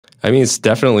I mean, it's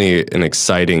definitely an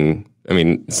exciting, I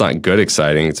mean, it's not good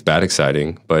exciting, it's bad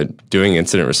exciting, but doing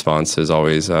incident response is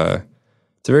always,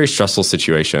 it's a very stressful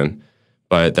situation,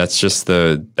 but that's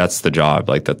the job.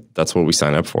 Like that's what we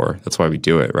sign up for. That's why we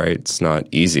do it, right? It's not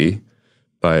easy,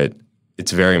 but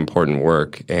it's very important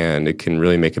work, and it can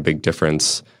really make a big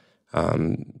difference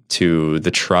to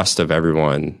the trust of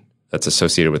everyone that's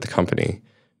associated with the company.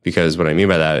 Because what I mean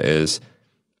by that is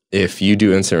if you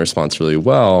do incident response really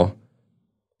well,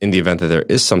 in the event that there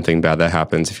is something bad that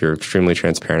happens, if you're extremely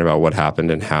transparent about what happened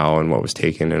and how and what was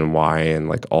taken and why and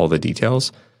like all the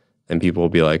details, then people will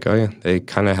be like, oh yeah, they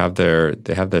kind of have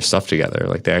their stuff together.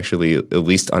 Like they actually at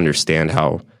least understand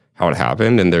how it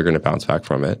happened, and they're going to bounce back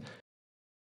from it.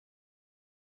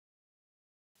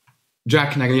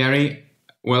 Jack Naglieri,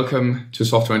 welcome to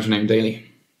Software Engineering Daily.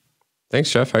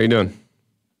 Thanks, Jeff. How are you doing?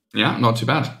 Yeah, not too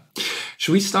bad.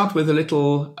 Should we start with a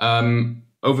little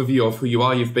overview of who you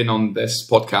are? You've been on this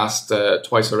podcast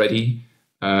twice already.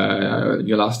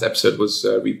 Your last episode was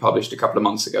republished a couple of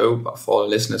months ago, but for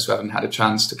listeners who haven't had a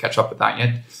chance to catch up with that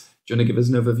yet, do you want to give us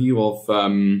an overview of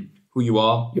who you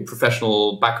are, your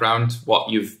professional background,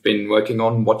 what you've been working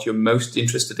on, what you're most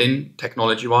interested in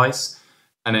technology-wise,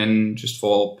 and then just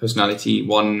for personality,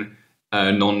 one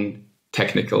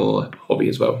non-technical hobby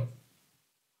as well?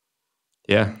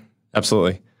 Yeah,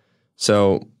 absolutely.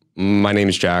 So my name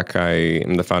is Jack. I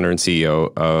am the founder and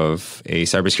CEO of a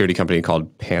cybersecurity company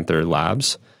called Panther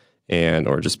Labs,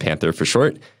 or just Panther for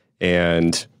short.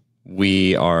 And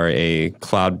we are a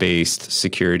cloud-based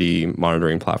security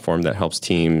monitoring platform that helps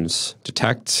teams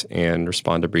detect and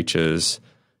respond to breaches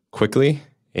quickly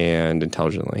and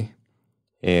intelligently.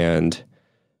 And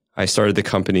I started the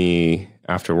company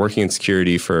after working in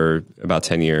security for about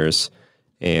 10 years.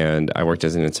 And I worked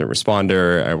as an incident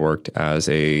responder. I worked as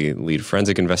a lead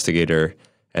forensic investigator.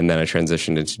 And then I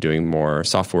transitioned into doing more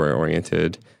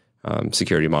software-oriented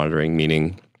security monitoring,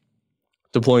 meaning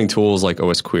deploying tools like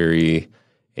OS Query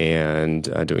and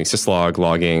doing syslog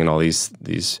logging and all these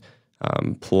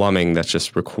plumbing that's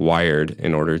just required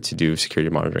in order to do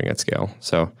security monitoring at scale.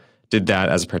 So did that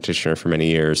as a practitioner for many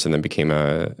years, and then became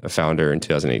a founder in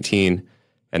 2018.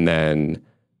 And then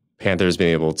Panther's been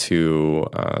able to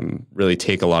really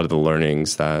take a lot of the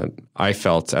learnings that I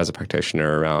felt as a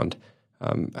practitioner around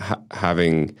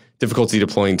having difficulty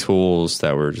deploying tools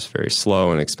that were just very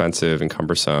slow and expensive and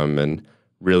cumbersome, and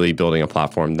really building a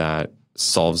platform that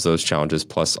solves those challenges,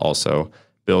 plus also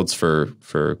builds for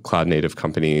cloud native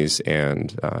companies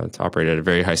and to operate at a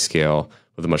very high scale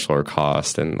with a much lower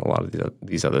cost and a lot of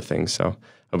these other things. So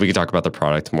we could talk about the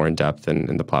product more in depth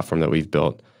and the platform that we've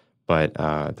built. But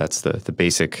that's the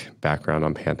basic background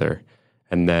on Panther.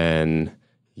 And then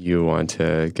you want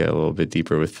to get a little bit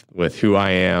deeper with who I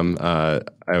am. I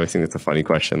always think it's a funny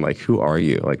question, like, who are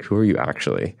you? Like, who are you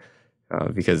actually?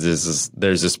 Because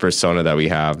there's this persona that we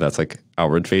have that's like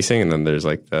outward facing, and then there's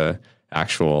like the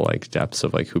actual like depths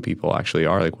of like who people actually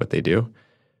are, like what they do.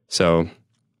 So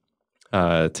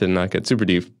to not get super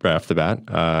deep right off the bat,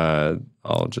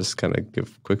 I'll just kind of give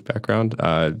a quick background.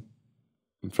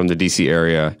 From the DC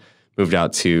area, moved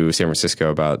out to San Francisco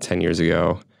about 10 years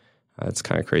ago. It's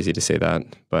kind of crazy to say that,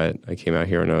 but I came out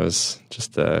here when I was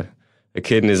just a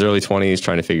kid in his early 20s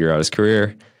trying to figure out his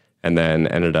career, and then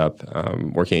ended up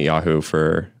working at Yahoo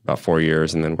for about 4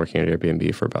 years, and then working at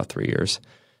Airbnb for about 3 years.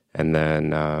 And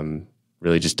then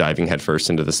really just diving headfirst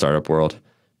into the startup world,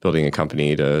 building a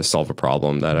company to solve a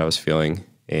problem that I was feeling,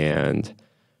 and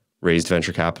raised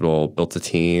venture capital, built a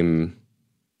team,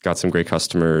 got some great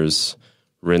customers,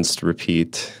 rinsed,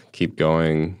 repeat, keep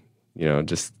going,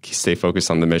 just stay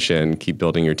focused on the mission, keep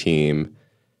building your team.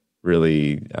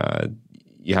 Really,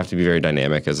 you have to be very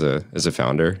dynamic as a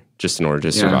founder just in order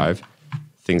to survive.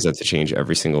 Things have to change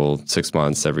every single 6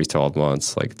 months, every 12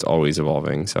 months. Like, it's always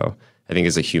evolving. So I think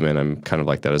as a human, I'm kind of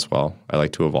like that as well. I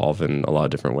like to evolve in a lot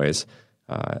of different ways.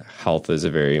 Health is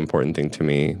a very important thing to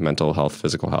me. Mental health,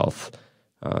 physical health,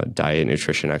 diet,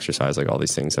 nutrition, exercise, like all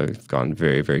these things I've gone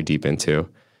very, very deep into.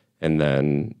 And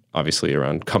then obviously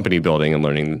around company building and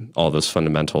learning all those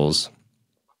fundamentals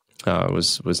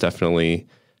was definitely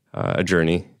a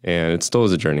journey, and it still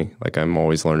is a journey. Like, I'm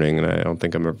always learning, and I don't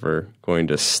think I'm ever going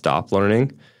to stop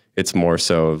learning. It's more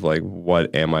so of like,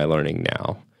 what am I learning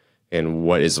now, and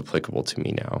what is applicable to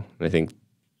me now? And I think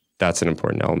that's an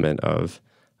important element of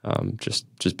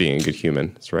just being a good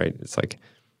human. That's right. It's like,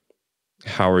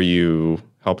 how are you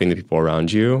helping the people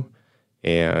around you,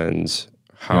 and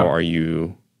how are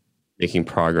you making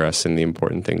progress in the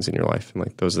important things in your life? And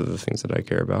like, those are the things that I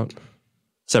care about,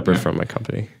 separate from my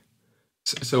company.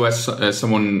 So as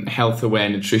someone health aware,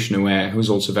 nutrition aware, who's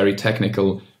also very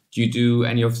technical, do you do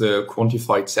any of the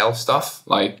quantified self stuff,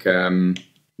 like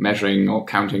measuring or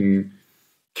counting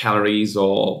calories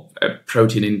or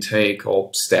protein intake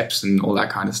or steps and all that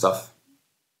kind of stuff.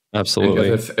 Absolutely. And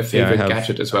you have a favorite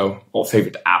gadget as well, or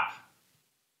favorite app?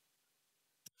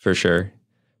 For sure.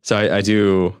 So I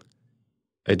do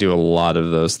a lot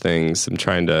of those things. I'm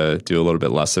trying to do a little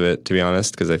bit less of it, to be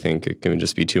honest, because I think it can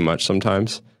just be too much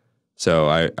sometimes. So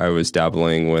I was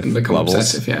dabbling with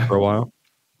levels for a while,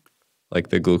 like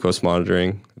the glucose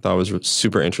monitoring. I thought was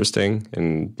super interesting,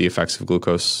 and the effects of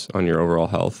glucose on your overall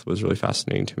health was really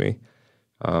fascinating to me.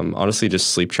 Honestly,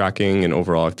 just sleep tracking and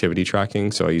overall activity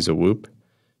tracking. So I use a Whoop.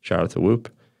 Shout out to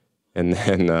Whoop. And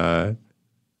then,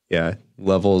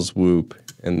 levels, Whoop,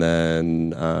 and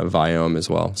then Viome as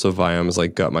well. So Viome is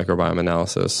like gut microbiome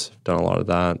analysis. Done a lot of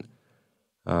that.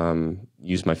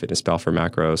 Use MyFitnessPal for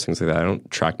macros, things like that. I don't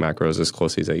track macros as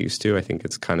closely as I used to. I think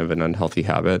it's kind of an unhealthy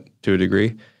habit to a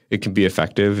degree. It can be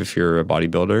effective if you're a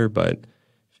bodybuilder, but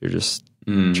if you're just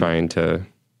trying to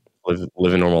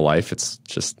live a normal life, it's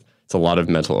a lot of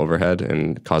mental overhead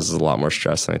and causes a lot more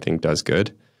stress than I think does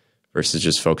good, versus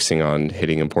just focusing on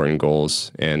hitting important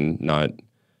goals and not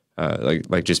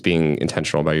like just being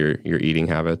intentional about your eating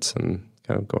habits and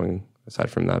kind of going aside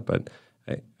from that. But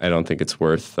I don't think it's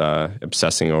worth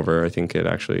obsessing over. I think it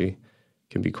actually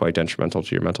can be quite detrimental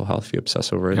to your mental health if you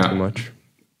obsess over it too much.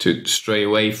 To stray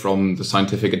away from the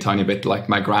scientific a tiny bit, like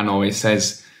my gran always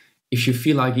says, if you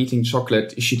feel like eating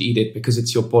chocolate, you should eat it because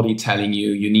it's your body telling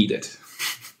you need it.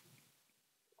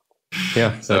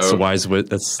 Yeah, that's wise.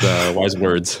 That's wise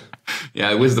words.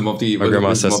 Yeah, wisdom of the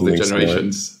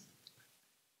generations.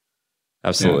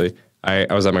 Absolutely. Yeah.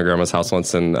 I was at my grandma's house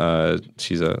once, and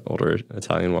she's an older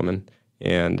Italian woman,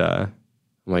 and I'm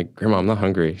like, Grandma, I'm not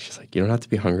hungry. She's like, you don't have to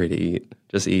be hungry to eat.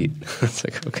 Just eat. It's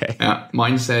like, okay. Yeah,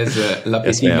 mine says,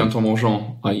 l'appétit vient en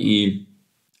mangeant, i.e.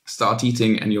 start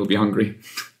eating and you'll be hungry.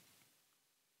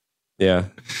 Yeah.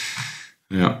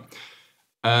 Yeah.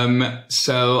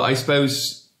 So I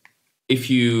suppose if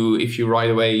you right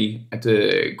away at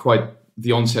quite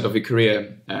the onset of your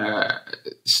career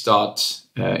start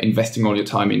investing all your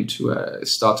time into a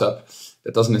startup,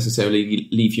 that doesn't necessarily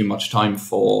leave you much time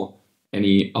for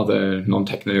any other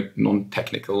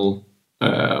non-technical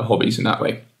hobbies in that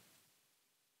way.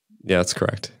 Yeah, that's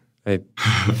correct. I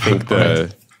think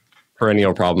the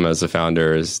perennial problem as a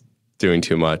founder is doing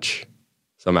too much.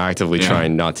 So I'm actively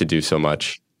trying not to do so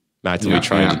much. I'm actively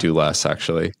trying to do less,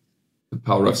 actually. The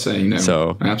power of saying no.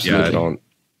 So absolutely.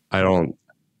 I don't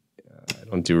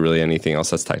do really anything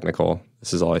else that's technical.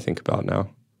 This is all I think about now.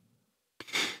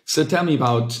 So tell me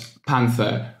about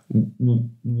Panther.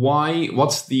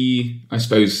 What's the, I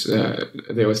suppose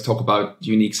they always talk about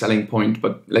unique selling point,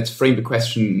 but let's frame the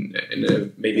question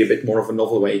in maybe a bit more of a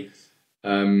novel way.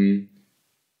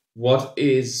 What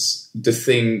is the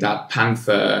thing that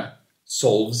Panther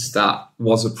solves that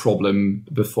was a problem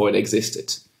before it existed?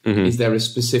 Mm-hmm. Is there a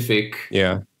specific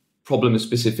problem, a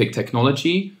specific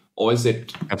technology, or is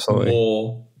it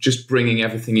more just bringing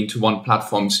everything into one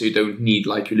platform so you don't need,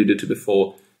 like you alluded to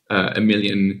before, a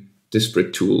million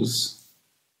disparate tools?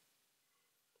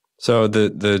 So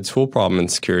the tool problem in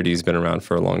security has been around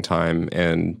for a long time,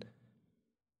 and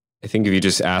I think if you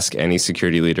just ask any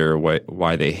security leader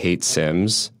why they hate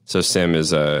SIMs, so SIM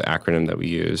is an acronym that we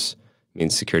use, it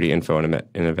means Security Info and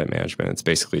Event Management. It's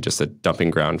basically just a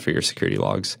dumping ground for your security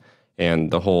logs,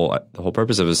 and the whole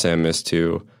purpose of a SIM is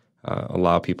to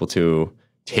allow people to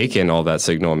take in all that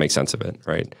signal and make sense of it.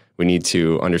 Right? We need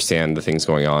to understand the things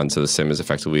going on, so the SIM is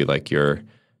effectively like your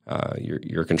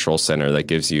control center that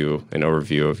gives you an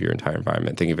overview of your entire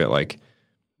environment. Think of it like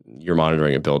you're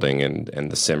monitoring a building and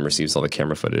the SIM receives all the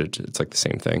camera footage. It's like the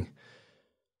same thing.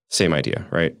 Same idea,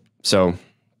 right? So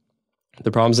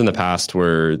the problems in the past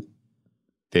were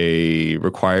they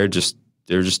were just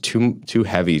too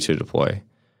heavy to deploy.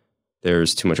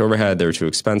 There's too much overhead. They were too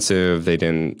expensive. They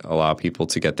didn't allow people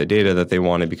to get the data that they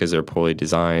wanted because they're poorly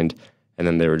designed. And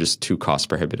then they were just too cost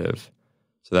prohibitive.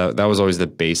 So that was always the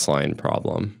baseline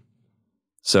problem.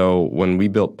 So when we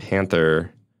built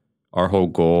Panther, our whole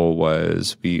goal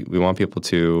was we want people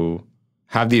to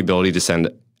have the ability to send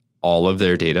all of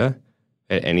their data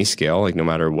at any scale, like no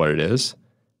matter what it is,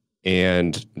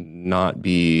 and not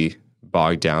be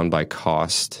bogged down by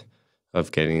cost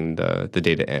of getting the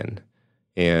data in.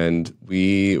 And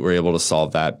we were able to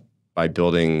solve that by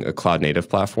building a cloud native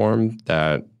platform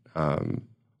that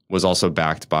was also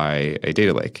backed by a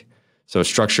data lake. So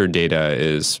structured data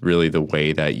is really the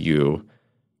way that you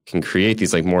can create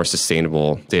these like more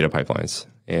sustainable data pipelines.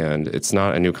 And it's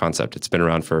not a new concept. It's been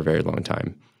around for a very long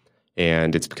time.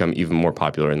 And it's become even more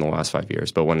popular in the last 5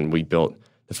 years. But when we built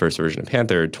the first version of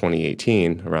Panther,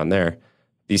 2018, around there,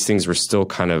 these things were still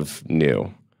kind of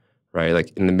new, right?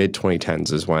 Like in the mid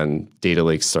 2010s is when data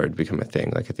lakes started to become a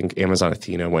thing. Like I think Amazon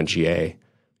Athena went GA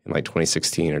in like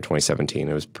 2016 or 2017.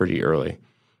 It was pretty early.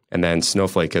 And then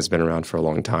Snowflake has been around for a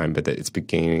long time, but it's been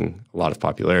gaining a lot of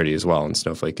popularity as well. And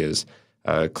Snowflake is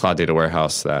a cloud data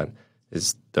warehouse that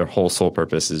is their whole sole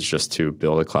purpose is just to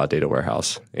build a cloud data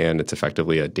warehouse. And it's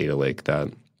effectively a data lake that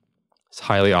is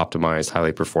highly optimized,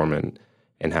 highly performant,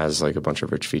 and has like a bunch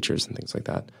of rich features and things like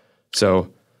that.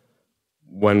 So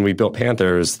when we built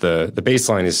Panthers, the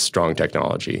baseline is strong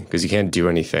technology because you can't do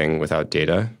anything without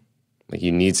data. Like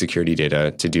you need security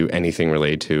data to do anything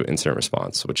related to incident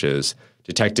response, which is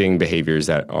detecting behaviors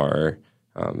that are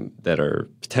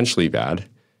potentially bad,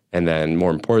 and then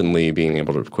more importantly, being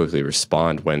able to quickly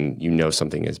respond when you know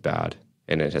something is bad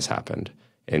and it has happened.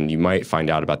 And you might find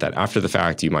out about that after the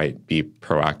fact. You might be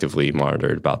proactively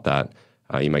monitored about that.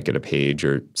 You might get a page,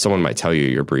 or someone might tell you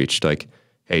you're breached. Like,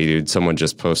 hey, dude, someone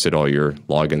just posted all your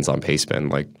logins on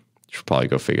Pastebin. Like, you should probably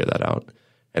go figure that out.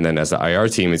 And then as the IR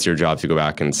team, it's your job to go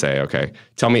back and say, okay,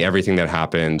 tell me everything that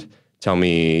happened. Tell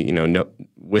me, no,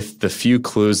 with the few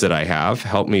clues that I have,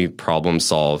 help me problem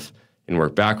solve and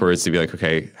work backwards to be like,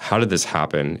 okay, how did this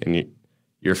happen? And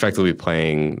you're effectively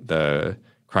playing the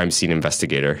crime scene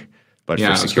investigator, but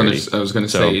for security. I was going to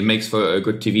say it makes for a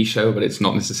good TV show, but it's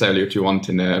not necessarily what you want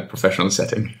in a professional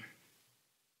setting.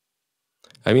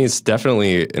 I mean, it's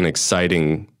definitely an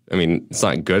exciting. I mean, it's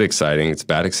not good exciting, it's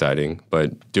bad exciting,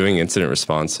 but doing incident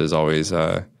response is always, it's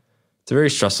a very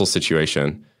stressful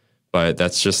situation, but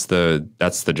that's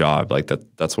the job. Like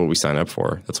that's what we sign up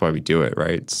for. That's why we do it,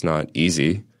 right? It's not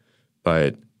easy,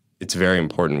 but it's very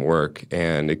important work,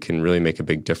 and it can really make a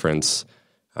big difference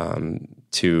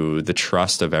to the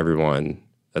trust of everyone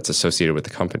that's associated with the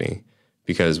company.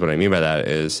 Because what I mean by that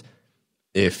is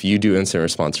if you do incident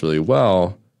response really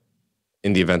well,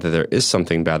 in the event that there is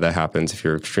something bad that happens, if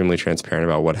you're extremely transparent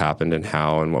about what happened and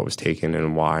how and what was taken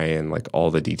and why and like all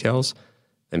the details,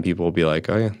 then people will be like,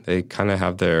 oh yeah, they kind of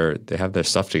have their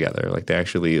stuff together. Like they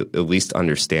actually at least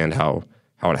understand how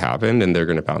it happened, and they're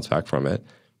going to bounce back from it.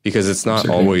 Because it's not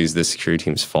always the security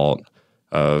team's fault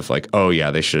of like, oh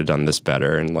yeah, they should have done this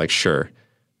better. And like, sure,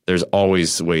 there's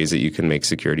always ways that you can make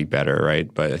security better,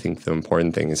 right? But I think the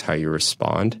important thing is how you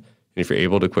respond. And if you're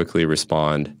able to quickly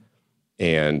respond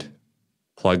and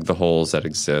plug the holes that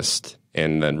exist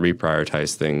and then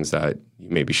reprioritize things that you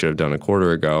maybe should have done a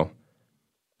quarter ago,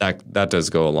 that does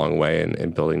go a long way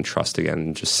in building trust again,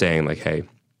 and just saying like, hey,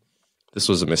 this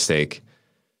was a mistake,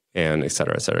 and et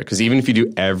cetera, et cetera. Because even if you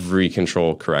do every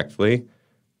control correctly,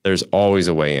 there's always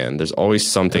a way in. There's always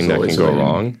something that can go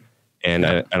wrong. And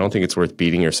I don't think it's worth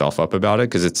beating yourself up about it,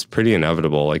 because it's pretty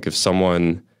inevitable. Like if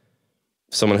someone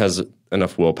has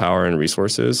enough willpower and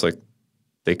resources, like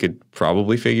they could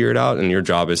probably figure it out, and your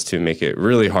job is to make it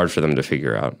really hard for them to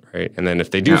figure out, right? And then if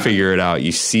they do figure it out,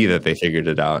 you see that they figured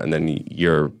it out, and then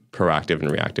you're proactive and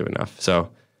reactive enough.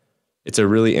 So it's a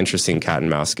really interesting cat and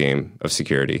mouse game of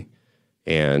security.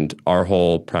 And our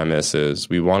whole premise is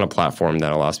we want a platform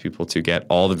that allows people to get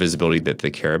all the visibility that they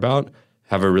care about,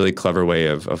 have a really clever way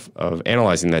of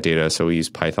analyzing that data. So we use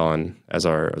Python as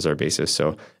our basis.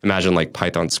 So imagine like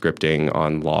Python scripting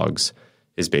on logs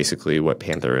is basically what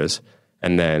Panther is.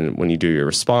 And then when you do your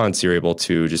response, you're able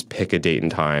to just pick a date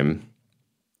and time,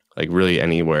 like really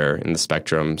anywhere in the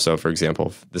spectrum. So for example,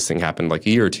 if this thing happened like a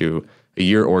year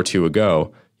or two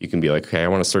ago, you can be like, okay, I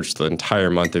want to search the entire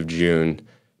month of June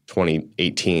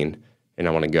 2018 and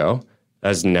I want to go. That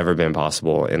has never been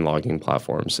possible in logging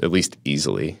platforms, at least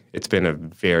easily. It's been a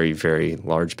very, very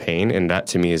large pain. And that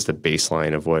to me is the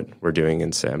baseline of what we're doing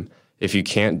in SIEM. If you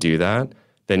can't do that,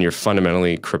 then you're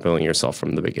fundamentally crippling yourself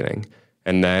from the beginning.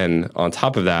 And then on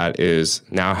top of that is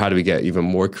now how do we get even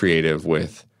more creative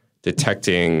with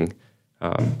detecting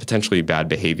potentially bad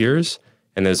behaviors?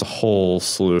 And there's a whole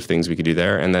slew of things we could do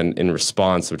there. And then in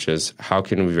response, which is how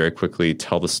can we very quickly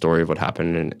tell the story of what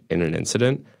happened in an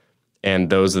incident? And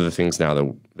those are the things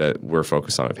now that we're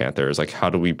focused on at Panther is like, how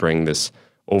do we bring this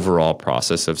overall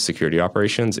process of security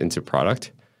operations into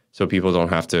product so people don't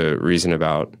have to reason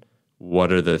about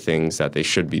what are the things that they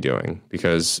should be doing?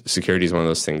 Because security is one of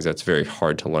those things that's very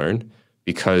hard to learn,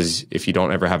 because if you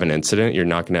don't ever have an incident, you're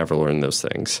not going to ever learn those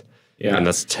things. Yeah. And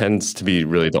that tends to be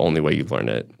really the only way you learn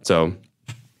it. So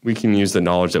we can use the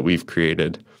knowledge that we've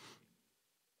created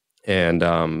and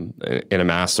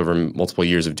amassed over multiple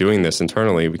years of doing this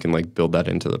internally. We can like build that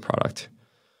into the product.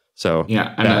 So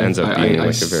that ends up being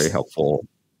like a very helpful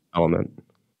element.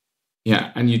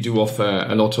 Yeah, and you do offer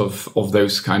a lot of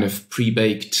those kind of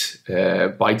pre-baked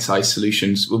bite-sized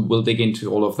solutions. We'll dig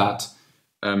into all of that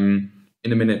in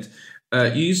a minute.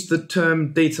 You used the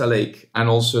term data lake and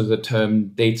also the term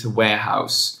data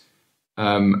warehouse.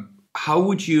 how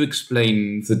would you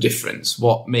explain the difference?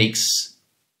 What makes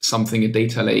something a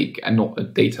data lake and not a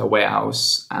data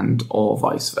warehouse, and or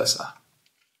vice versa?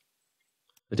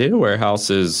 A data warehouse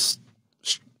is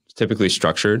typically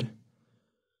structured.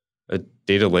 A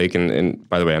data lake, and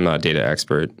by the way, I'm not a data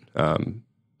expert. I'm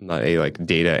not a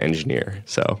data engineer.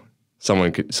 So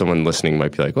someone listening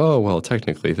might be like, "Oh, well,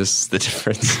 technically, this is the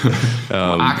difference."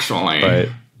 Actually, but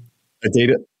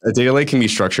a data lake can be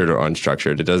structured or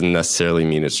unstructured. It doesn't necessarily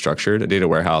mean it's structured. A data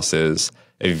warehouse is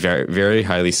a very, very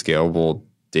highly scalable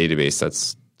database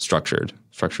that's structured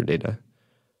data.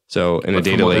 So in a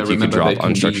data lake, you can drop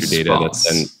unstructured data that's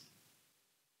then.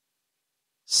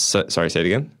 Sorry, say it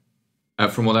again.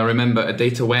 From what I remember, a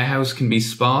data warehouse can be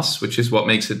sparse, which is what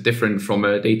makes it different from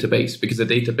a database, because a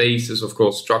database is, of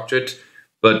course, structured,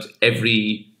 but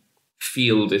every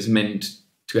field is meant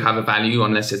to have a value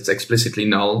unless it's explicitly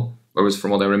null. Whereas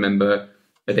from what I remember,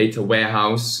 a data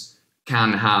warehouse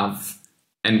can have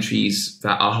entries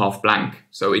that are half blank.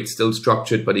 So it's still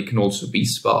structured, but it can also be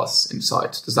sparse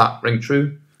inside. Does that ring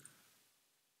true?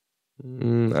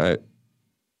 I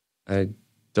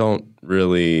don't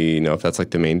really know if that's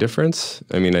the main difference.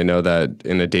 I mean, I know that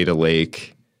in a data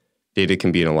lake, data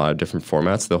can be in a lot of different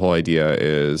formats. The whole idea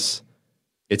is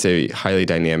it's a highly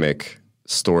dynamic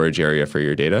storage area for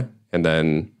your data. And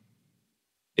then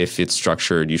if it's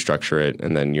structured, you structure it,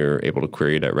 and then you're able to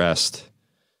query it at rest,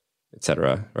 et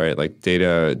cetera, right?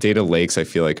 Data lakes, I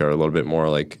feel are a little bit more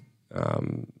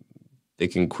they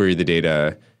can query the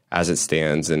data as it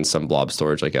stands in some blob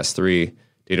storage like S3.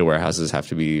 Data warehouses have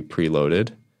to be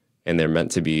preloaded, and they're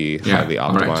meant to be highly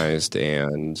optimized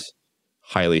and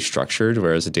highly structured,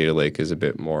 whereas a data lake is a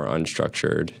bit more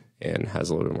unstructured and has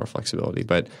a little bit more flexibility.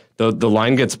 But the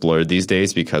line gets blurred these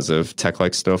days because of tech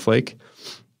like Snowflake.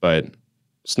 But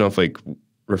Snowflake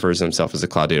refers to himself as a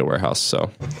cloud data warehouse.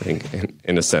 So I think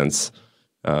in a sense,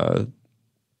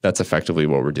 that's effectively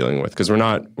what we're dealing with, because we're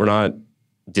not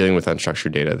dealing with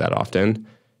unstructured data that often,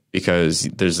 because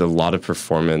there's a lot of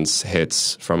performance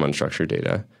hits from unstructured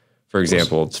data. For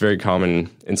example, it's very common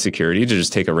in security to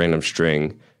just take a random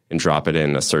string and drop it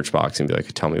in a search box and be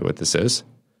like, tell me what this is.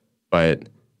 But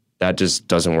that just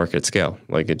doesn't work at scale.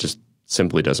 It just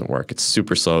simply doesn't work. It's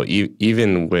super slow.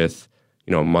 Even with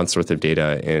months worth of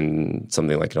data in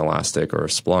something like an Elastic or a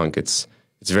Splunk, it's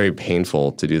very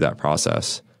painful to do that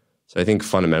process. So I think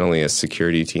fundamentally as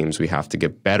security teams, we have to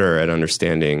get better at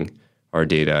understanding our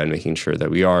data and making sure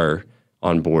that we are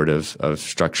on board of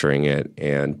structuring it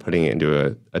and putting it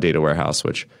into a data warehouse,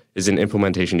 which is an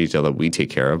implementation detail that we take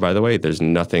care of, by the way. There's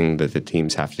nothing that the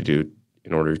teams have to do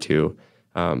in order to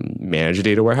manage a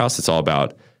data warehouse. It's all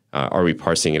about, are we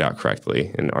parsing it out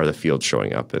correctly, and are the fields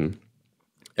showing up, and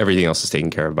everything else is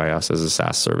taken care of by us as a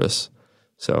SaaS service.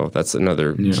 So that's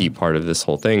another key part of this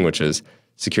whole thing, which is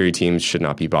security teams should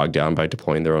not be bogged down by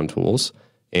deploying their own tools,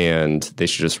 and they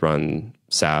should just run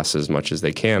SaaS as much as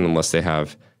they can, unless they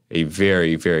have a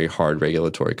very, very hard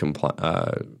regulatory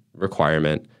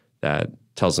requirement that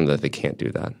tells them that they can't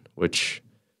do that, which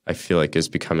I feel is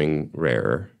becoming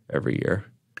rarer every year.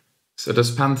 So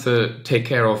does Panther take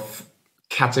care of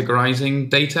categorizing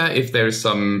data if there is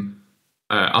some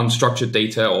unstructured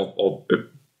data, or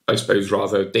I suppose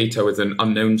rather data with an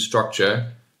unknown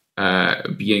structure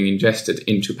being ingested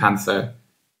into Panther?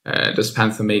 Does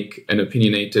Panther make an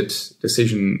opinionated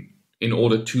decision in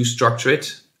order to structure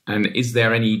it? And is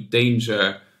there any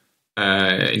danger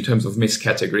in terms of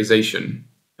miscategorization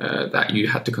that you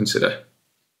had to consider?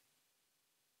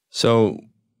 So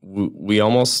we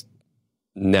almost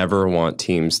never want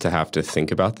teams to have to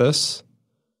think about this.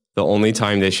 The only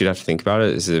time they should have to think about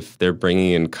it is if they're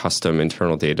bringing in custom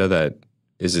internal data that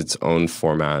is its own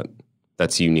format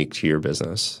that's unique to your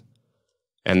business.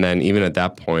 And then even at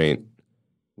that point,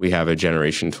 we have a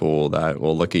generation tool that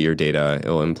will look at your data,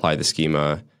 it'll imply the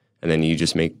schema, and then you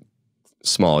just make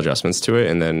small adjustments to it,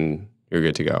 and then you're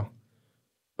good to go.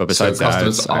 But besides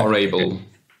customers are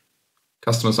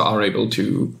able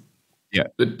to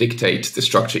dictate the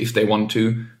structure if they want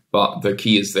to, but the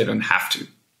key is they don't have to.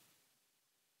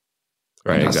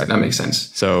 Right, exactly. That makes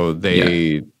sense. So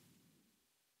I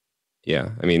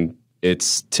mean,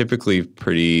 it's typically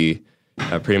pretty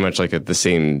much at the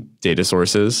same data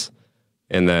sources.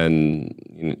 And then,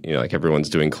 everyone's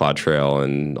doing CloudTrail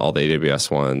and all the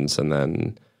AWS ones, and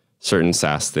then certain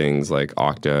SaaS things like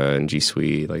Okta and G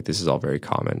Suite, this is all very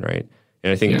common, right?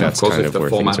 And I think that's kind of where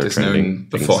things are trending. If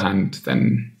the format is known beforehand,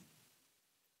 then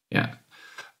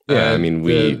I mean,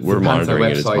 we're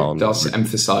monitoring it as well. The Panther website does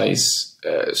emphasize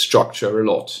structure a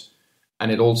lot, and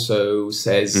it also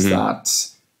says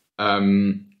that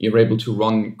you're able to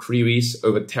run queries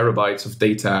over terabytes of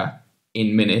data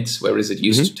in minutes, whereas it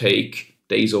used to take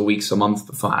days or weeks or months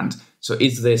beforehand. So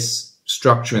is this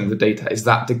structure in the data, is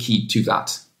that the key to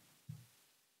that?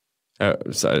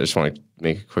 So I just want to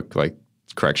make a quick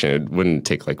correction. It wouldn't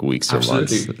take weeks or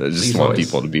Absolutely. months. I just want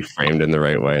people to be framed in the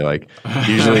right way.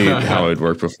 Usually how it would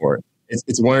work before,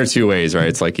 it's one or two ways, right?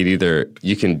 It's either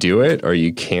you can do it or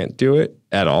you can't do it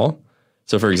at all.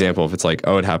 So for example, if it's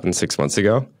it happened 6 months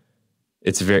ago,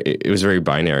 it was very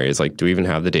binary. It's do we even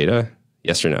have the data?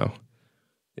 Yes or no?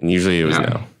 And usually it was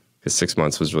no, because 6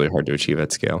 months was really hard to achieve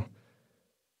at scale.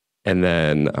 And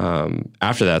then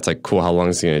after that, it's cool, how long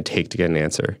is it going to take to get an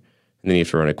answer? And then you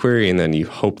have to run a query, and then you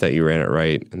hope that you ran it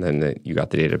right, and then that you got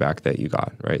the data back that you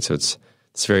got, right? So it's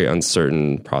a very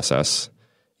uncertain process.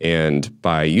 And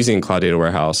by using Cloud Data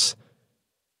Warehouse,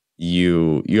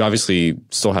 you obviously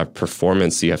still have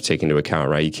performance you have to take into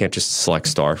account, right? You can't just select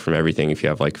star from everything if you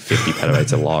have 50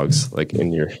 petabytes of logs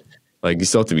in your, you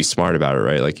still have to be smart about it,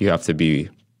 right? You have to be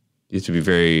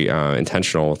very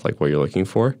intentional with what you're looking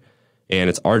for. And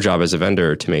it's our job as a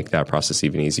vendor to make that process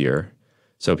even easier.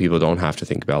 So people don't have to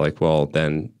think about well,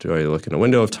 then do I look in a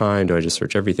window of time? Do I just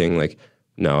search everything?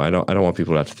 No, I don't want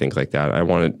people to have to think like that. I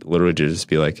want it literally to just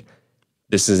be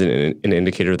this is an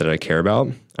indicator that I care about.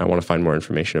 I want to find more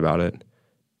information about it.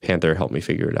 Panther, help me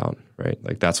figure it out, right?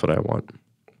 That's what I want.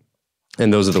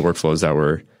 And those are the workflows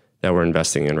that we're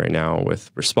investing in right now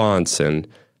with response, and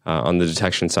on the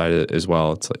detection side as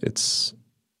well. It's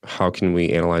how can we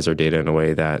analyze our data in a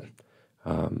way that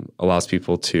allows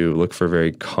people to look for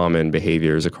very common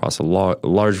behaviors across a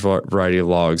large variety of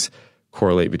logs,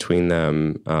 correlate between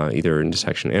them, either in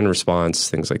detection and response,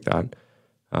 things like that.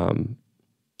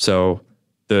 So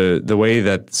the way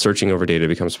that searching over data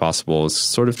becomes possible is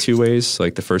sort of two ways.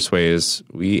 The first way is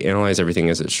we analyze everything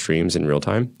as it streams in real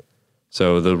time.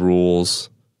 So the rules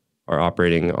are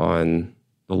operating on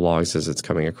the logs as it's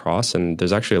coming across, and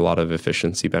there's actually a lot of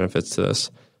efficiency benefits to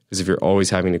this, because if you're always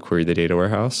having to query the data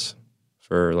warehouse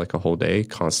for a whole day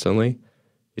constantly,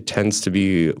 it tends to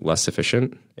be less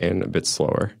efficient and a bit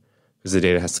slower, because the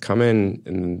data has to come in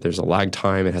and there's a lag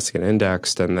time, it has to get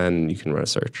indexed, and then you can run a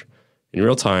search. In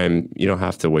real time, you don't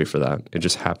have to wait for that. It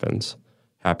just happens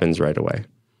right away.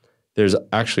 There's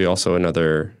actually also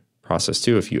another process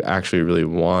too. If you actually really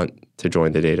want to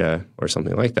join the data or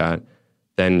something like that,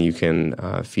 then you can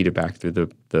feed it back through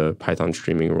the Python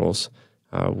streaming rules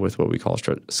with what we call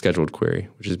a scheduled query,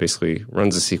 which is basically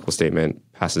runs a SQL statement,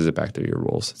 passes it back through your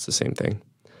rules. It's the same thing.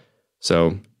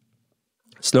 So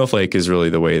Snowflake is really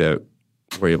the way that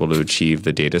we're able to achieve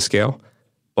the data scale.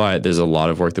 But there's a lot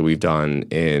of work that we've done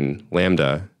in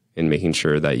Lambda in making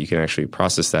sure that you can actually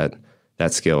process that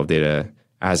scale of data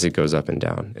as it goes up and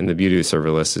down. And the beauty of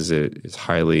serverless is it is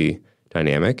highly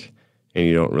dynamic, and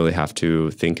you don't really have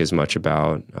to think as much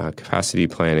about capacity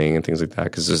planning and things like that,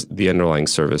 because the underlying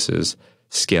service is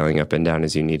scaling up and down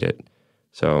as you need it.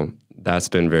 So that's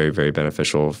been very, very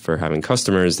beneficial for having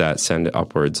customers that send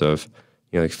upwards of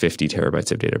 50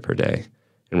 terabytes of data per day.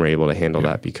 And we're able to handle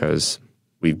that because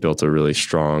we've built a really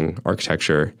strong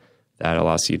architecture that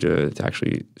allows you to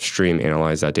actually stream,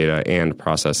 analyze that data, and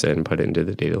process it and put it into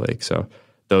the data lake. So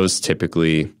those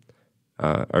typically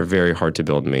are very hard to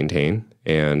build and maintain.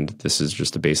 And this is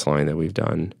just a baseline that we've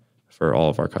done for all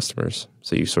of our customers.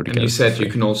 So you sort of get. You said you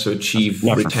can also achieve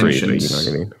not retentions. For free, but you know what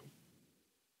I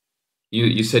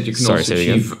mean. You said you can also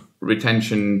achieve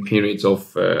retention periods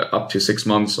of up to 6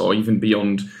 months or even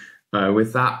beyond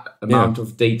with that amount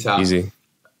of data. Easy.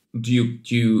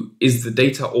 Is the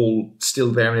data all still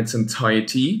there in its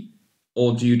entirety,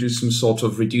 or do you do some sort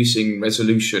of reducing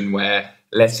resolution where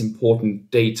less important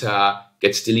data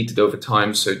gets deleted over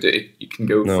time so that you can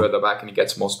go further back and it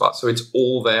gets more spots? So it's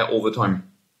all there all the time.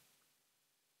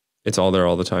 It's all there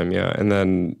all the time, yeah. And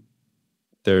then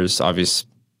there's obvious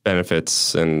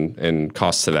benefits and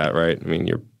costs to that, right? I mean,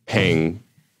 you're paying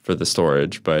for the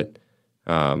storage, but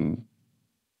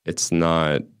it's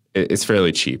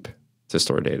fairly cheap to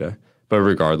store data. But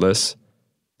regardless,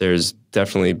 there's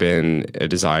definitely been a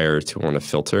desire to want to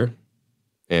filter.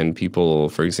 And people,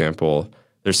 for example,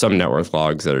 there's some network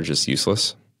logs that are just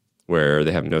useless, where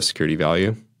they have no security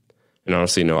value and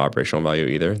honestly no operational value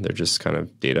either. They're just kind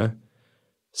of data.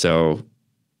 So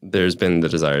there's been the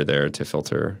desire there to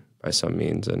filter by some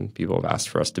means, and people have asked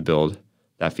for us to build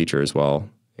that feature as well.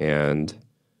 And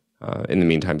in the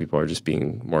meantime, people are just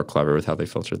being more clever with how they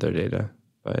filter their data.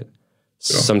 But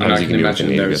sometimes you can do it in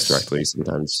AWS directly,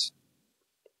 sometimes.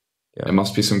 Yeah. There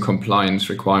must be some compliance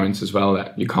requirements as well,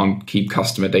 that you can't keep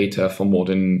customer data for more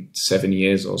than 7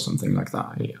 years or something like that,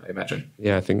 I imagine.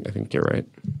 Yeah, I think you're right.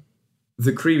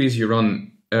 The queries you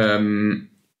run,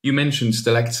 you mentioned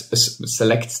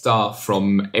select star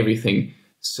from everything.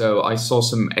 So I saw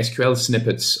some SQL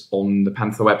snippets on the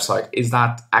Panther website. Is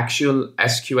that actual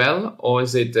SQL, or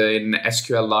is it an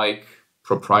SQL-like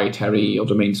proprietary or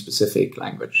domain-specific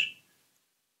language?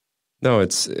 No,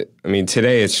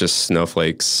 today it's just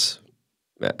Snowflake's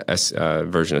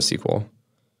version of SQL.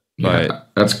 But Yeah,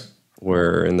 that's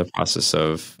we're in the process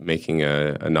of making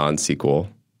a non-SQL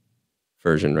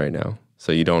version right now.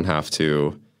 So you don't have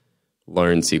to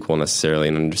learn SQL necessarily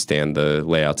and understand the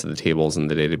layouts of the tables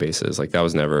and the databases. Like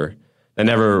that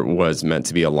never was meant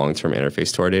to be a long-term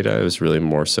interface to our data. It was really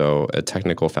more so a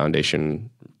technical foundation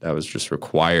that was just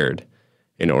required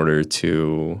in order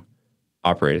to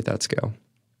operate at that scale.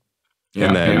 yeah,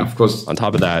 And then of course. on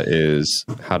top of that is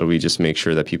how do we just make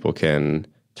sure that people can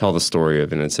tell the story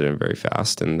of an incident very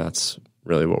fast? And that's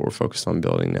really what we're focused on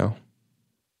building now.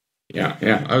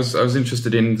 Yeah. I was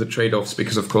interested in the trade-offs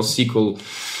because, of course, SQL,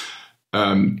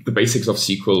 the basics of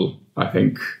SQL, I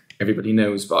think everybody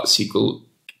knows, but SQL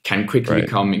can quickly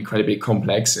become incredibly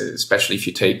complex, especially if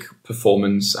you take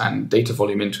performance and data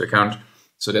volume into account.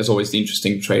 So there's always the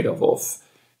interesting trade-off of,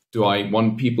 do I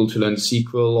want people to learn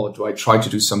SQL or do I try to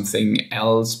do something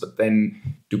else? But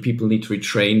then do people need to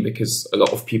retrain because a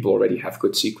lot of people already have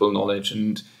good SQL knowledge,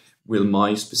 and will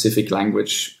my specific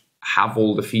language have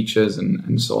all the features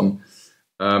and so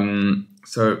on?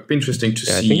 So it'd be interesting to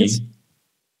see. I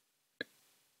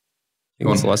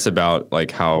think it's less about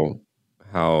like how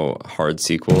hard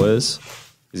SQL is.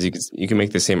 Because you can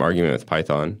make the same argument with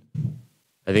Python.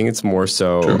 I think it's more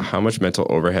so how much mental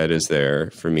overhead is there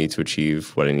for me to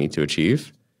achieve what I need to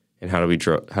achieve, and how do we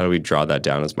draw that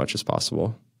down as much as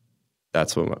possible?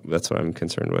 That's what I'm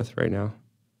concerned with right now.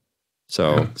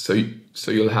 So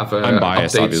you'll have I'm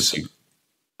biased, updates. Obviously.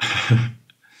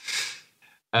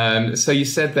 So you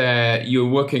said that you're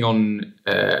working on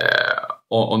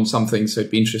something. So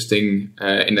it'd be interesting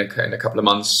in a couple of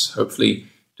months, hopefully,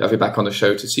 to have you back on the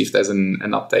show to see if there's an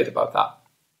update about that.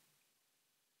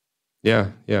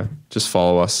 Yeah. Just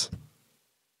follow us.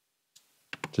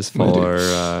 Just follow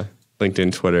our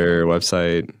LinkedIn, Twitter,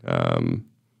 website,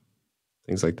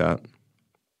 things like that.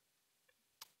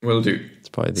 Will do. It's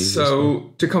probably the easiest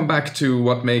So to come back to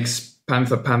what makes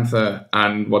Panther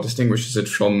and what distinguishes it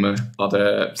from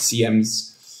other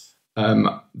CMs,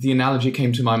 the analogy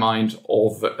came to my mind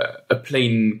of a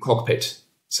plane cockpit.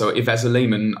 So if as a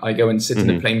layman I go and sit in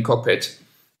a plane cockpit,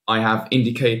 I have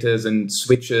indicators and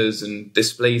switches and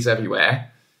displays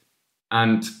everywhere.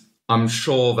 And I'm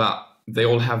sure that they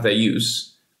all have their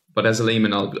use. But as a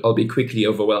layman, I'll be quickly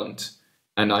overwhelmed.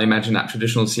 And I imagine that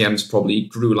traditional CMs probably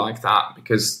grew like that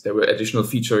because there were additional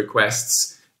feature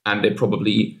requests and they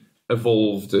probably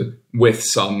evolved with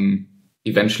some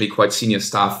eventually quite senior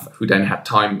staff who then had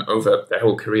time over their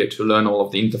whole career to learn all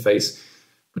of the interface.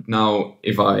 But now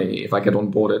if I get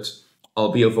onboarded,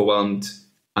 I'll be overwhelmed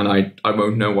and I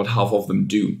won't know what half of them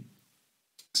do.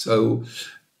 So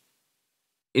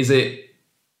is it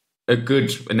a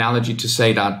good analogy to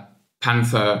say that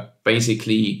Panther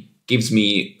basically gives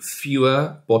me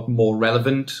fewer but more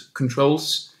relevant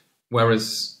controls,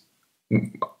 whereas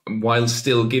while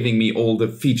still giving me all the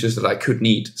features that I could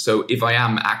need? So if I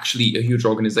am actually a huge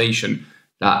organization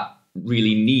that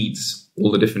really needs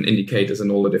all the different indicators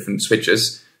and all the different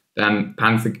switches, then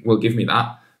Panther will give me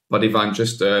that. But if I'm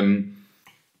just a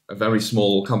very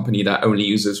small company that only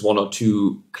uses one or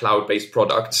two cloud-based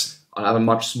products, I'll have a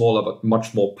much smaller but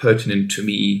much more pertinent to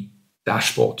me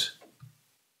dashboard.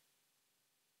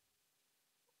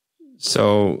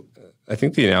 So I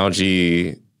think the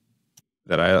analogy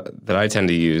that I tend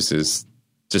to use is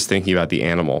just thinking about the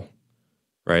animal,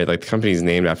 right? Like the company is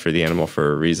named after the animal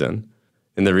for a reason.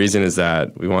 And the reason is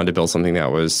that we wanted to build something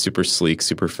that was super sleek,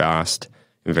 super fast,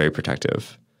 and very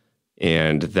protective.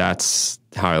 And that's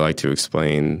how I like to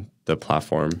explain the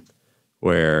platform,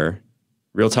 where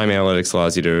real-time analytics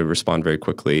allows you to respond very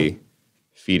quickly,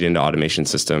 feed into automation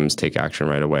systems, take action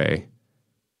right away.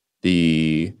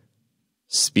 The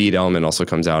speed element also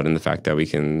comes out in the fact that we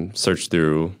can search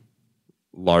through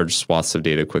large swaths of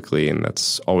data quickly, and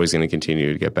that's always going to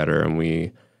continue to get better. And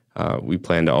we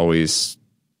plan to always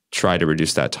try to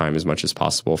reduce that time as much as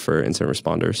possible for incident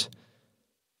responders.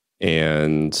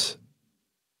 And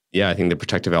yeah, I think the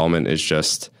protective element is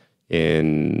just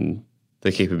in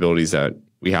the capabilities that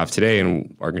we have today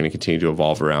and are going to continue to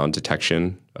evolve around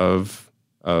detection of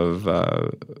I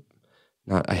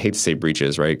hate to say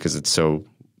breaches, right? Because it's so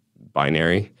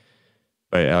binary,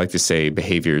 but I like to say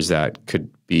behaviors that could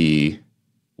be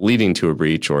leading to a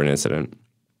breach or an incident.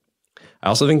 I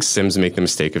also think SIMs make the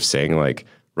mistake of saying like,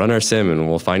 run our SIM and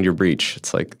we'll find your breach.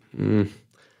 It's like,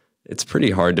 it's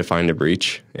pretty hard to find a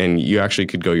breach, and you actually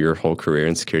could go your whole career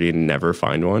in security and never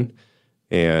find one.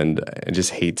 And I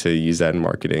just hate to use that in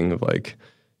marketing of like,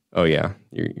 oh yeah,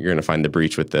 you're going to find the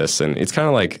breach with this. And it's kind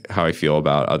of like how I feel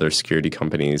about other security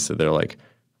companies. So they're like,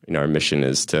 our mission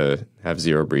is to have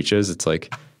 0 breaches. It's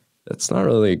like, that's not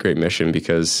really a great mission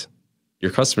because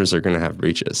your customers are going to have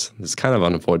breaches. It's kind of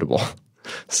unavoidable.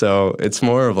 So it's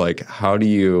more of like, how do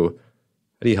you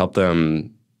help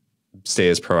them stay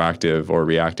as proactive or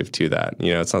reactive to that?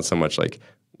 It's not so much like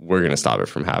we're going to stop it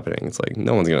from happening. It's like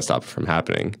no one's going to stop it from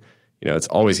happening. It's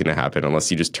always going to happen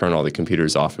unless you just turn all the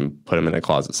computers off and put them in a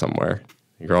closet somewhere.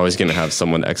 You're always going to have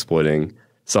someone exploiting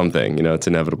something. It's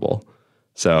inevitable.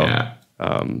 So Yeah.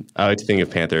 I like to think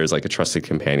of Panther as like a trusted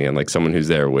companion, like someone who's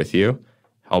there with you,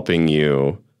 helping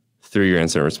you through your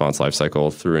incident response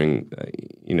lifecycle, through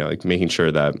like making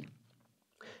sure that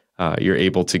you're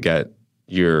able to get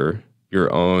your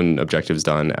own objectives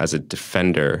done as a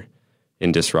defender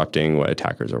in disrupting what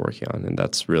attackers are working on. And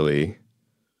that's really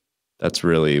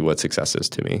what success is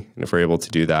to me. And if we're able to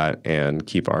do that and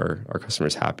keep our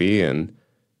customers happy and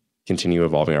continue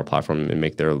evolving our platform and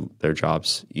make their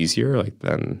jobs easier, like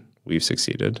then we've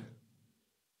succeeded.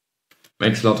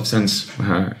 Makes a lot of sense.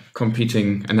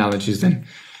 Competing analogies then.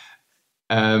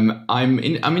 I'm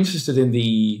interested in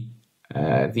the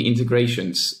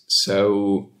integrations.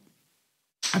 So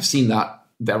I've seen that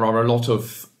there are a lot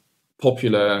of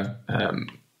popular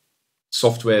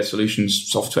software solutions.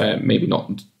 Software, maybe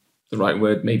not the right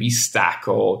word. Maybe stack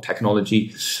or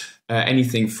technology.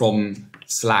 Anything from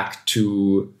Slack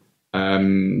to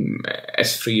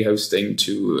S3 hosting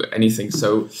to anything.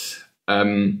 So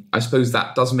I suppose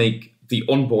that does make the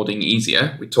onboarding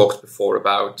easier. We talked before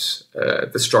about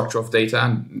the structure of data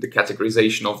and the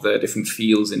categorization of the different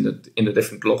fields in the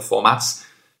different log formats.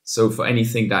 So for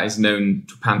anything that is known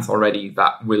to Panther already,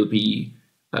 that will be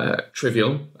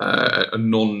trivial, a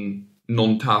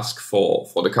non-task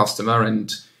for the customer,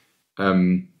 and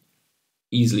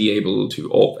easily able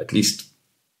to, or at least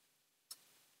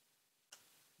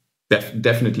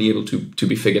definitely able to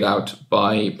be figured out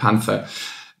by Panther.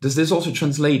 Does this also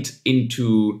translate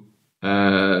into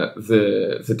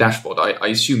the dashboard? I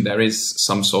assume there is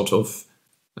some sort of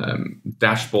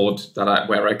dashboard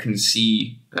where I can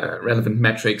see relevant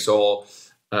metrics or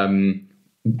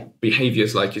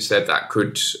behaviors, like you said, that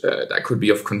could be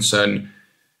of concern.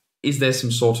 Is there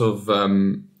some sort of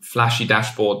flashy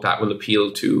dashboard that will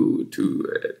appeal to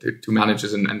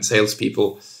managers and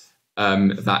salespeople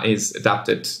that is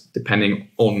adapted depending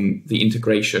on the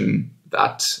integration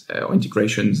or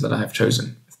integrations that I have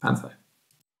chosen with Panther?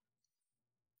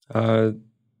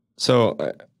 So,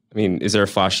 I mean, is there a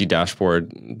flashy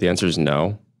dashboard? The answer is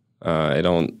no.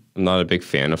 I'm not a big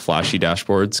fan of flashy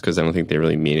dashboards because I don't think they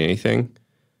really mean anything.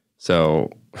 So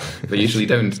they usually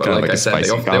don't. But like I said, they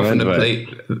often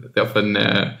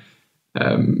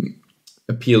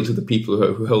appeal to the people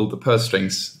who hold the purse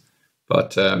strings.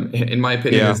 But in my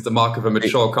opinion, it's the mark of a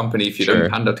mature company if you don't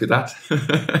pander to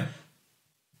that.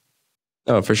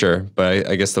 Oh, for sure. But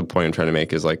I guess the point I'm trying to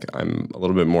make is like I'm a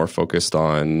little bit more focused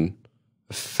on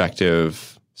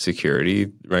effective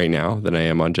security right now than I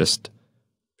am on just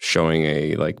showing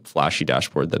a like flashy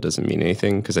dashboard that doesn't mean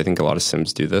anything. Because I think a lot of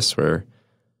SIMs do this where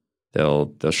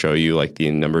they'll show you like the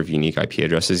number of unique IP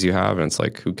addresses you have, and it's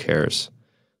like, who cares?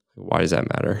 Why does that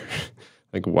matter?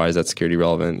 Like, why is that security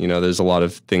relevant? There's a lot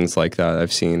of things like that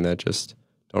I've seen that just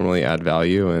don't really add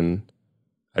value, and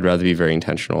I'd rather be very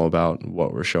intentional about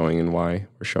what we're showing and why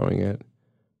we're showing it.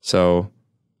 So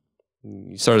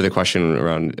you started the question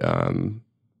around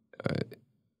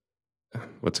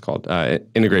what's it called?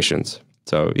 Integrations.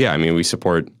 So yeah, I mean, we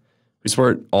support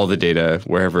all the data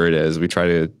wherever it is. We try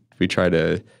to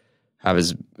have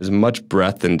as much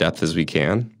breadth and depth as we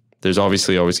can. There's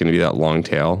obviously always going to be that long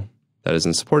tail that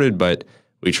isn't supported, but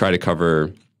we try to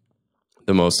cover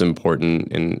the most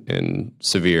important and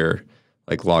severe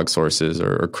like log sources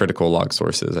or critical log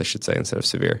sources, I should say, instead of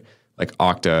severe, like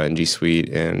Okta and G Suite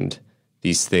and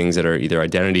these things that are either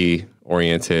identity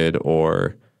oriented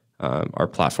or are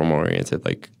platform oriented,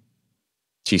 like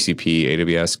GCP,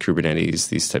 AWS, Kubernetes,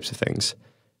 these types of things.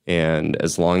 And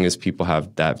as long as people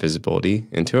have that visibility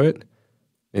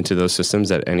into those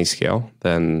systems at any scale,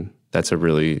 then that's a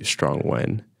really strong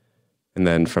win. And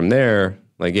then from there,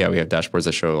 like, yeah, we have dashboards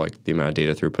that show like the amount of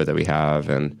data throughput that we have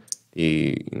and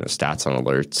the stats on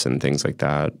alerts and things like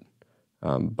that.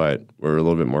 But we're a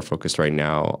little bit more focused right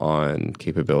now on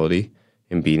capability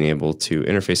and being able to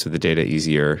interface with the data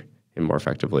easier and more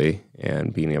effectively,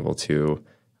 and being able to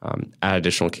add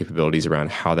additional capabilities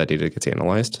around how that data gets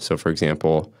analyzed. So, for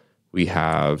example, we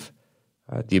have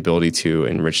the ability to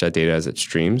enrich that data as it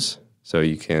streams. So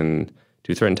you can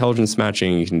do threat intelligence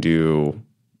matching. You can do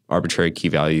arbitrary key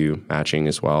value matching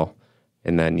as well.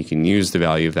 and then you can use the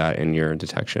value of that in your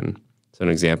detection. So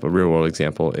a real world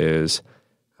example is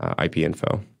IP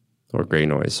info or gray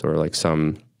noise or like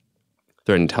some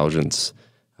threat intelligence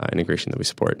integration that we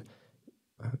support.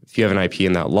 If you have an IP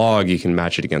in that log, you can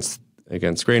match it against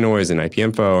gray noise and IP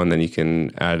info, and then you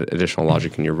can add additional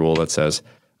logic in your rule that says,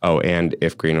 oh, and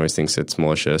if gray noise thinks it's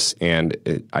malicious and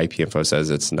IP info says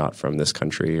it's not from this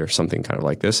country or something kind of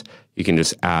like this, you can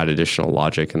just add additional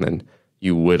logic and then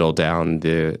you whittle down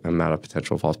the amount of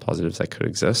potential false positives that could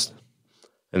exist.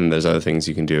 And there's other things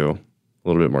you can do a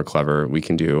little bit more clever. We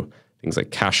can do things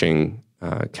like caching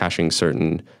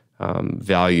certain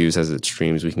values as it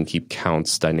streams. We can keep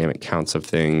counts, dynamic counts of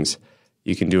things.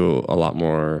 You can do a lot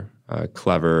more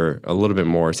clever, a little bit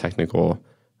more technical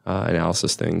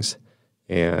analysis things.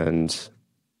 And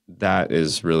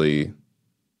that's really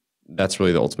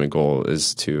the ultimate goal,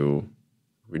 is to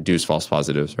reduce false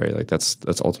positives, right? Like that's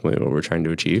ultimately what we're trying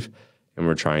to achieve. And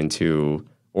we're trying to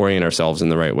orient ourselves in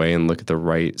the right way and look at the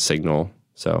right signal.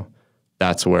 So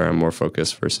that's where I'm more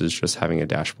focused versus just having a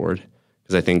dashboard.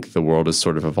 Because I think the world is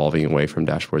sort of evolving away from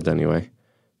dashboards anyway.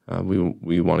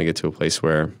 We want to get to a place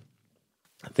where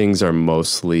things are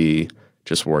mostly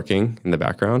just working in the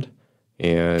background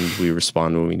and we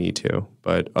respond when we need to.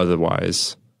 But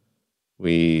otherwise,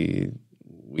 we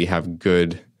have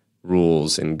good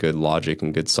rules and good logic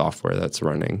and good software that's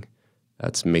running,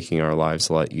 that's making our lives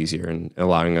a lot easier and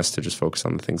allowing us to just focus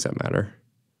on the things that matter.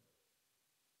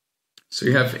 So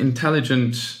you have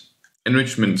intelligent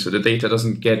enrichment, so the data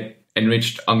doesn't get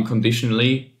enriched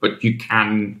unconditionally, but you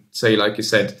can say, like you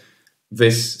said,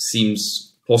 this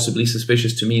seems possibly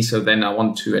suspicious to me, so then I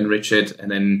want to enrich it, and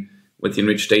then with the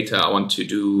enriched data, I want to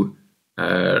do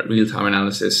real-time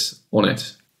analysis on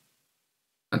it.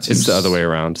 It's the other way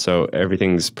around. So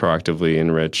everything's proactively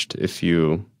enriched if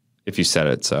you set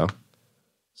it so.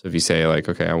 So if you say like,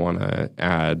 okay, I want to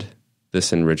add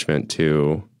this enrichment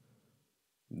to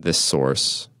this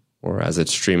source, or as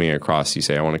it's streaming across, you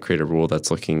say, I want to create a rule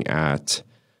that's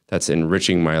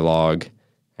enriching my log,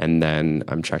 and then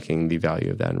I'm checking the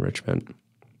value of that enrichment.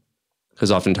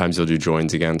 Because oftentimes you'll do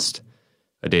joins against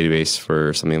a database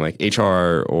for something like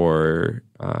HR or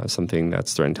something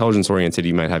that's threat intelligence oriented.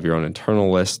 You might have your own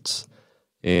internal lists,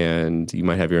 and you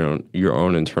might have your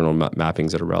own internal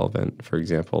mappings that are relevant. For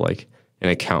example, like an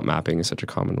account mapping is such a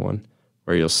common one,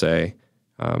 where you'll say,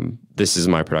 this is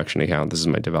my production account, this is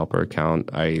my developer account.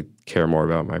 I care more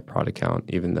about my prod account,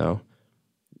 even though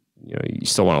you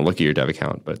still want to look at your dev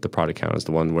account, but the prod account is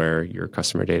the one where your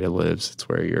customer data lives. It's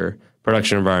where your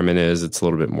production environment is. It's a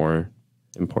little bit more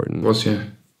important. Of course,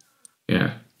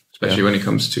 yeah. Especially when it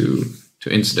comes to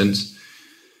incidents,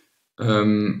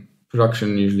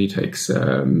 production usually takes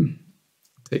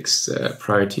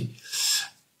priority.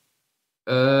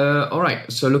 All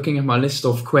right. So looking at my list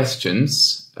of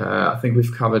questions, I think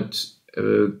we've covered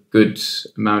a good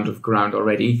amount of ground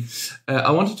already.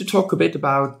 I wanted to talk a bit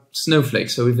about Snowflake.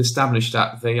 So we've established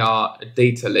that they are a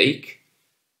data lake,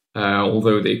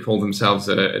 although they call themselves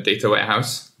a data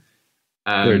warehouse.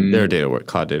 They're a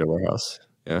cloud data warehouse.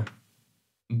 Yeah.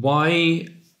 Why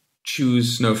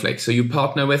choose Snowflake? So you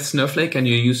partner with Snowflake and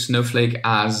you use Snowflake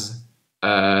as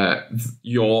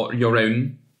your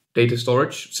own data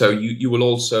storage. So you will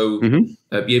also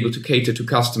be able to cater to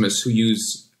customers who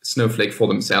use Snowflake for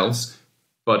themselves,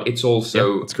 but it's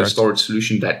also the storage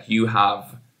solution that you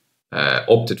have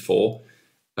opted for.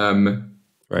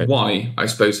 Right. Why? I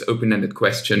suppose open-ended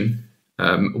question.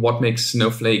 What makes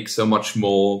Snowflake so much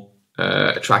more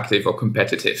attractive or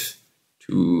competitive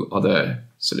to other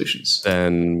solutions?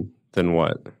 Than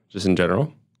what? Just in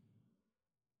general?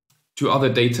 To other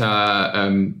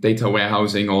data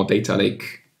warehousing or data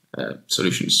lake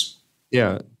solutions.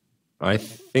 Yeah, I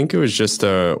think it was just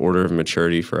a order of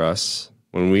maturity for us.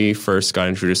 When we first got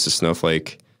introduced to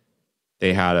Snowflake,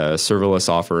 they had a serverless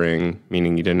offering,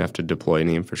 meaning you didn't have to deploy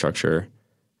any infrastructure.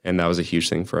 And that was a huge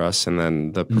thing for us. And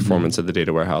then the performance of the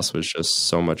data warehouse was just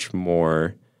so much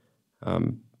more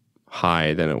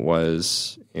high than it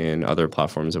was in other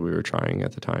platforms that we were trying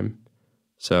at the time.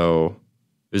 So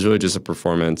it was really just a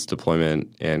performance,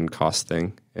 deployment, and cost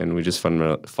thing. And we just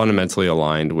fundamentally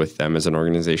aligned with them as an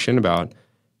organization about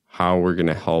how we're going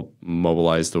to help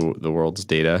mobilize the world's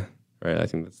data, right? I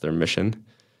think that's their mission.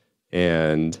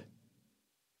 And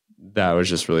that was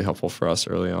just really helpful for us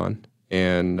early on.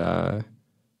 And I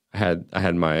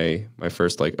had my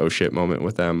first like, oh shit moment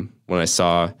with them when I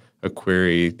saw a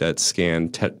query that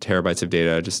scanned terabytes of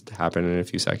data just happen in a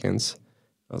few seconds.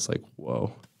 I was like,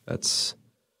 whoa, that's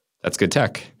good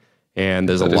tech. And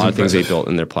there's a lot of things they built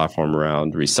in their platform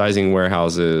around resizing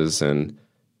warehouses and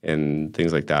and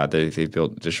things like that. They've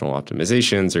built additional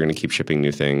optimizations. They're going to keep shipping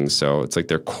new things. So it's like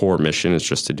their core mission is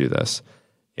just to do this.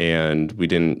 And we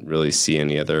didn't really see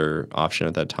any other option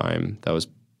at that time that was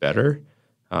better.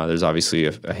 There's obviously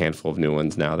a handful of new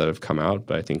ones now that have come out,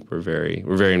 but I think we're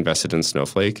very invested in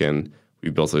Snowflake, and we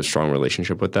built a strong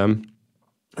relationship with them.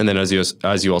 And then as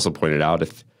you also pointed out,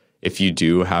 if you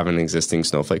do have an existing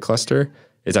Snowflake cluster,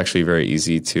 it's actually very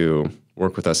easy to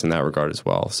work with us in that regard as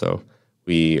well. So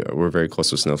we're very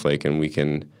close with Snowflake, and we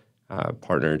can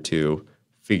partner to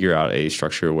figure out a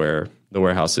structure where the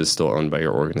warehouse is still owned by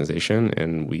your organization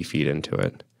and we feed into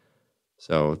it.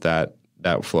 So that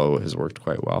flow has worked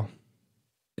quite well.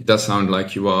 It does sound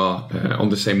like you are on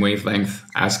the same wavelength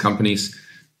as companies,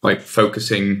 like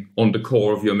focusing on the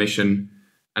core of your mission,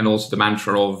 and also the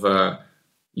mantra of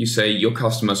you say your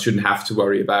customers shouldn't have to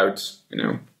worry about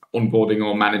onboarding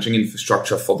or managing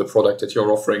infrastructure for the product that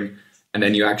you're offering. And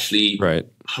then you actually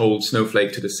hold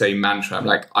Snowflake to the same mantra. I'm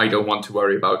like, I don't want to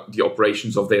worry about the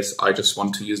operations of this. I just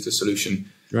want to use the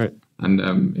solution. Right. And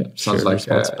sounds shared like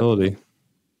responsibility.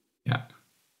 Yeah,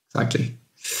 exactly.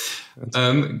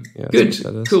 Yeah,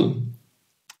 good, cool.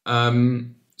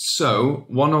 So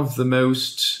one of the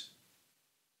most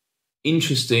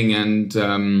interesting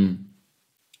and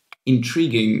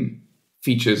intriguing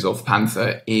features of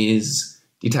Panther is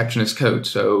detection as code.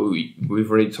 So we've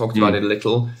already talked about it a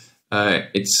little.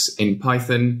 It's in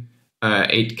Python.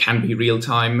 It can be real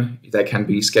time. There can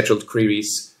be scheduled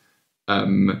queries.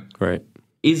 Right.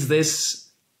 Is this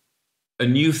a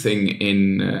new thing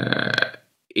in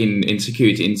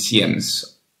security in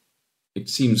CMs? It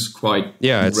seems quite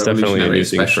it's definitely a new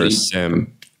thing for especially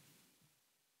SIM.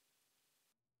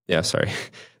 Yeah, sorry.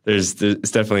 It's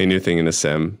definitely a new thing in the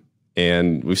SIM,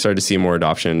 and we've started to see more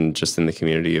adoption just in the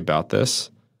community about this.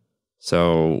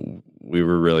 So we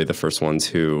were really the first ones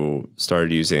who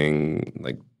started using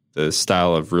like the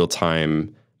style of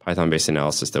real-time Python-based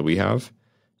analysis that we have,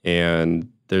 and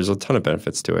there's a ton of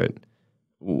benefits to it.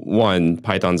 One,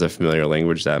 Python's a familiar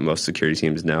language that most security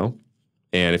teams know,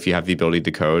 and if you have the ability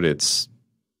to code, it's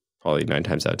probably 9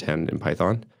 times out of 10 in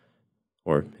Python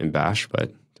or in Bash.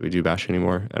 But do we do Bash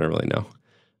anymore? I don't really know.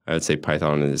 I would say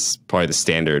Python is probably the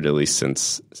standard, at least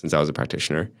since I was a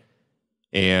practitioner.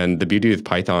 And the beauty with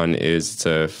Python is it's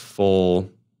a full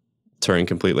Turing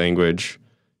complete language.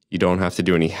 You don't have to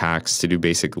do any hacks to do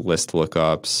basic list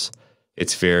lookups.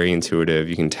 It's very intuitive.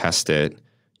 You can test it.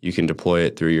 You can deploy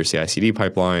it through your CI/CD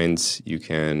pipelines. You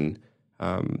can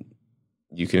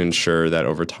ensure that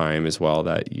over time as well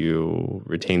that you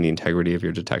retain the integrity of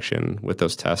your detection with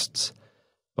those tests.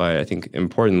 But I think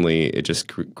importantly, it just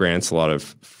grants a lot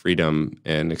of freedom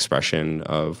and expression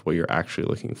of what you're actually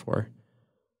looking for.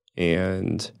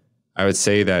 And I would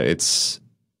say that it's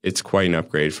quite an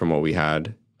upgrade from what we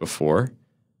had before,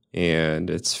 and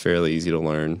it's fairly easy to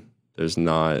learn. There's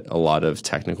not a lot of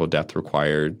technical depth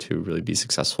required to really be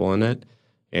successful in it,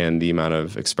 and the amount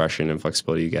of expression and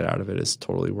flexibility you get out of it is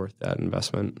totally worth that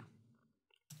investment.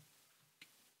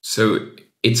 So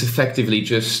it's effectively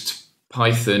just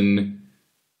Python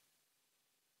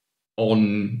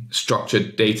on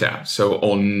structured data, so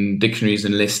on dictionaries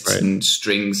and lists and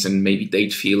strings and maybe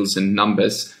date fields and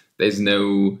numbers. There's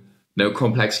no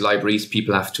complex libraries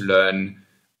people have to learn,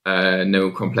 no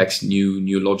complex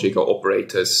new logic or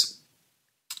operators.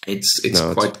 It's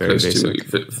quite close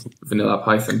basic to vanilla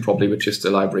Python, probably with just a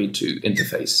library to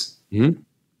interface. Mm-hmm.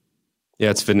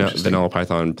 Yeah, it's vanilla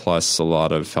Python plus a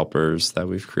lot of helpers that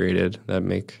we've created that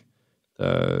make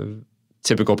the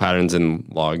typical patterns in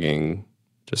logging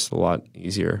just a lot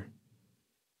easier.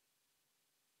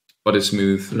 What a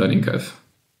smooth learning curve.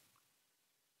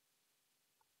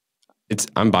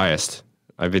 I'm biased.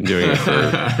 I've been doing it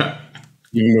for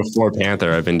even before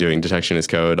Panther. I've been doing detection as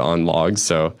code on logs,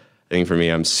 so I think for me,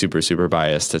 I'm super, super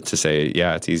biased to say,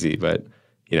 yeah, it's easy. But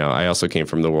I also came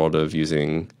from the world of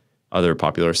using other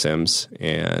popular SIMs,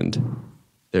 and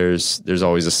there's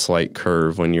always a slight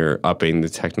curve when you're upping the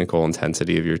technical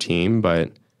intensity of your team.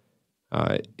 But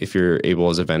if you're able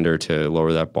as a vendor to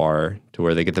lower that bar to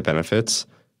where they get the benefits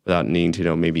without needing to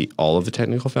know maybe all of the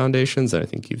technical foundations, then I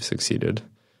think you've succeeded.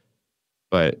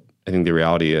 But I think the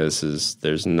reality is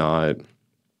there's not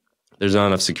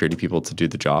enough security people to do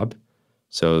the job.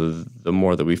 So the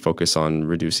more that we focus on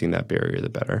reducing that barrier, the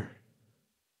better.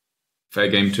 Fair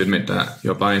game to admit that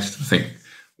you're biased. I think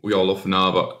we all often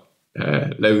are, but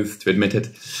loath to admit it.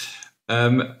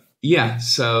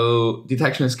 So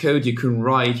detection as code, you can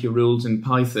write your rules in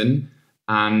Python.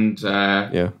 And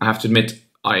I have to admit,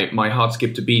 my heart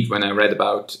skipped a beat when I read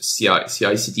about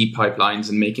CI/CD pipelines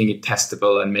and making it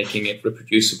testable and making it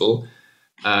reproducible.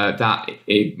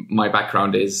 my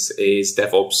background is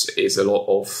DevOps, is a lot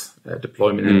of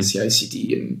deployment and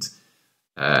CI/CD,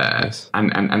 Nice.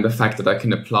 and the fact that I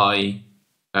can apply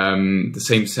the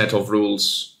same set of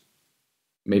rules,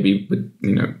 maybe with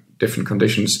different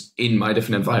conditions in my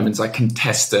different environments. I can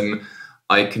test them.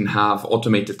 I can have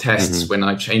automated tests when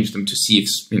I change them to see if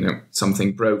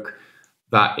something broke.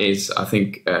 That is, I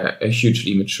think, a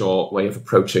hugely mature way of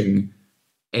approaching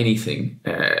anything.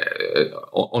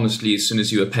 Honestly, as soon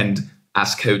as you append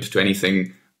as code to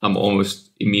anything, I'm almost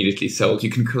immediately sold. You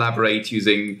can collaborate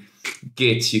using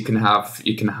Git. You can have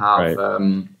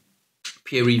Right.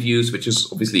 peer reviews, which is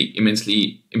obviously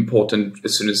immensely important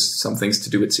as soon as something's to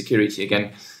do with security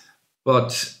again.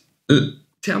 But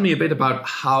tell me a bit about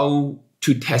how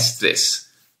to test this.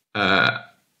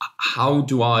 How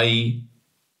do I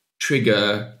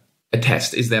trigger a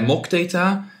test? Is there mock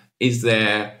data? Is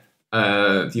there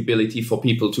the ability for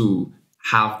people to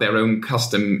have their own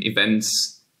custom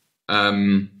events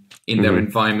in their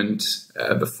environment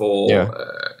before? Yeah,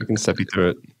 I can step you through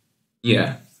it.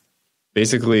 Yeah.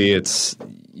 Basically,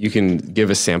 you can give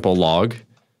a sample log,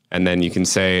 and then you can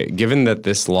say, given that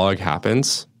this log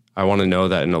happens, I want to know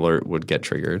that an alert would get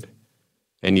triggered.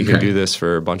 And you can do this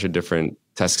for a bunch of different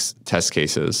test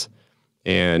cases.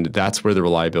 And that's where the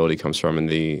reliability comes from, and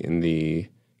the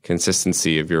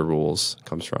consistency of your rules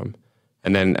comes from.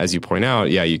 And then, as you point out,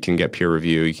 you can get peer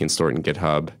review, you can store it in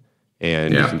GitHub,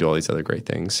 and you can do all these other great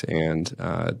things. And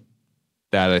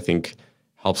that, I think,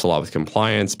 helps a lot with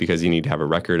compliance, because you need to have a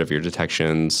record of your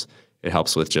detections. It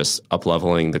helps with just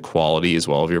up-leveling the quality as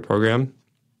well of your program.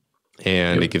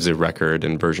 And it gives a record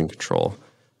and version control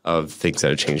of things that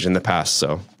have changed in the past.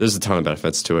 So there's a ton of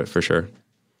benefits to it for sure.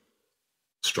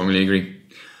 Strongly agree.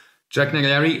 Jack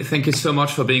Naglieri, thank you so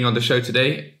much for being on the show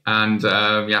today. And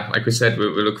like we said, we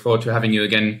look forward to having you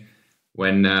again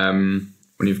when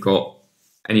you've got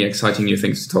any exciting new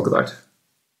things to talk about.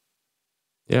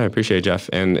 Yeah, I appreciate it, Jeff.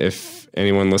 And if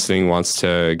anyone listening wants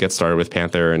to get started with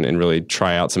Panther and really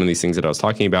try out some of these things that I was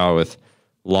talking about with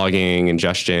logging,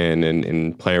 ingestion,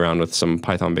 and play around with some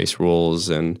Python-based rules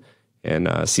and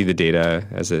see the data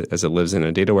as it lives in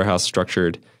a data warehouse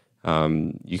structured,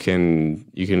 you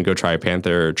can go try a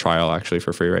Panther trial actually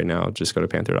for free right now. Just go to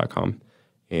panther.com,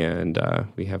 and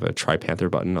we have a try Panther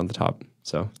button on the top.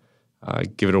 So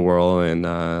give it a whirl and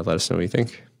let us know what you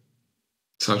think.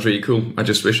 Sounds really cool. I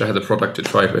just wish I had a product to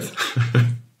try it with.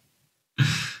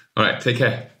 All right, take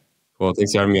care. Well,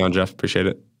 thanks for having me on, Jeff. Appreciate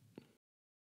it.